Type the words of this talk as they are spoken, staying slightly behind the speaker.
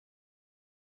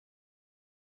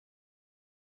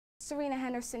Serena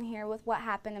Henderson here with what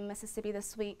happened in Mississippi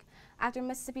this week. After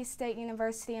Mississippi State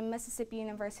University and Mississippi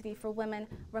University for Women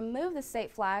removed the state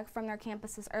flag from their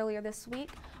campuses earlier this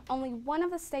week, only one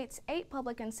of the state's 8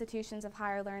 public institutions of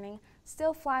higher learning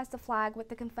still flies the flag with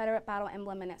the Confederate battle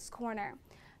emblem in its corner.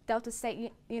 Delta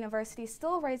State University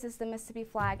still raises the Mississippi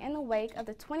flag in the wake of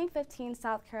the 2015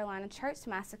 South Carolina church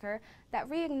massacre that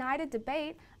reignited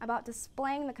debate about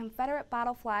displaying the Confederate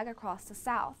battle flag across the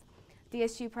South.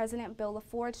 DSU President Bill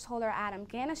LaForge told our Adam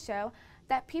Ganna show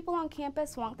that people on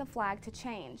campus want the flag to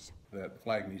change. That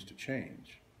flag needs to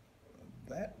change.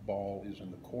 That ball is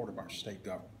in the court of our state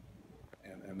government,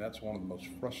 and that's one of the most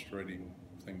frustrating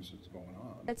things that's going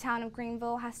on. The town of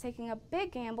Greenville has taken a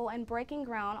big gamble in breaking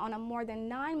ground on a more than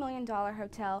 $9 million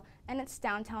hotel in its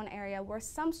downtown area where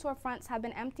some storefronts have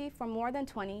been empty for more than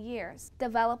 20 years.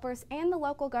 Developers and the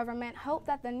local government hope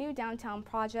that the new downtown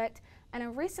project and a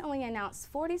recently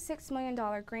announced $46 million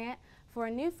grant for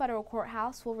a new federal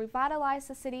courthouse will revitalize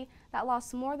the city that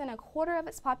lost more than a quarter of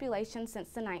its population since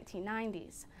the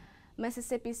 1990s.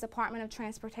 Mississippi's Department of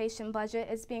Transportation budget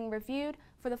is being reviewed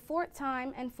for the 4th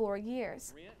time in 4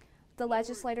 years. The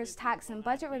legislature's Tax and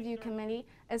Budget Review Committee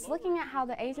is looking at how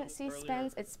the agency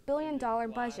spends its billion-dollar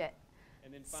budget.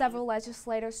 Several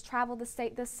legislators traveled the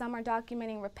state this summer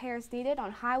documenting repairs needed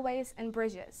on highways and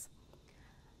bridges.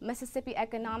 Mississippi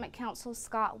Economic Council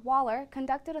Scott Waller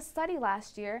conducted a study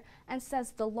last year and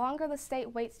says the longer the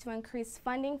state waits to increase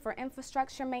funding for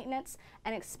infrastructure maintenance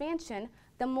and expansion,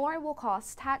 the more it will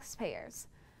cost taxpayers.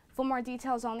 For more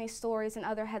details on these stories and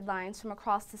other headlines from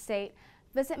across the state,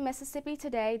 visit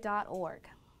MississippiToday.org.